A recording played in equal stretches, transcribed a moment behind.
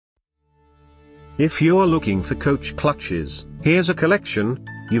If you're looking for coach clutches, here's a collection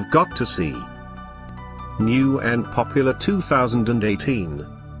you've got to see. New and popular 2018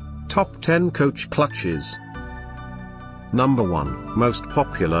 Top 10 Coach Clutches. Number 1, Most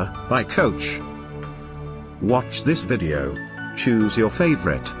Popular, by Coach. Watch this video. Choose your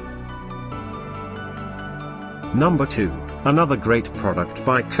favorite. Number 2, another great product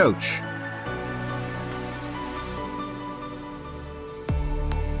by Coach.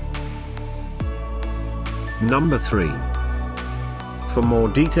 Number 3. For more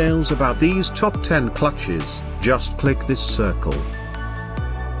details about these top 10 clutches, just click this circle.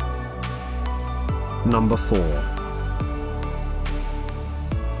 Number 4.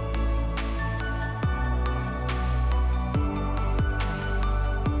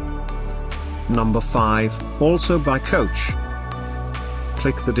 Number 5, also by Coach.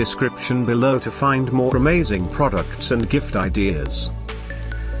 Click the description below to find more amazing products and gift ideas.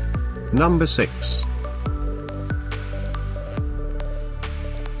 Number 6.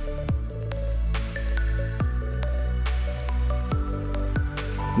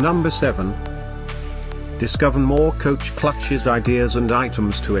 Number 7. Discover more Coach clutches ideas and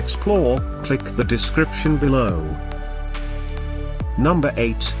items to explore, click the description below. Number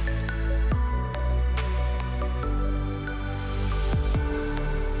 8.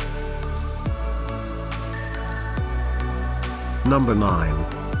 Number 9.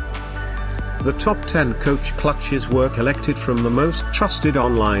 The top 10 Coach clutches were collected from the most trusted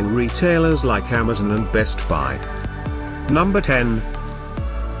online retailers like Amazon and Best Buy. Number 10.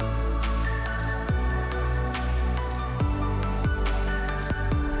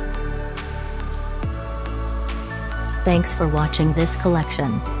 Thanks for watching this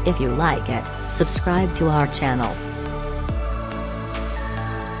collection. If you like it, subscribe to our channel.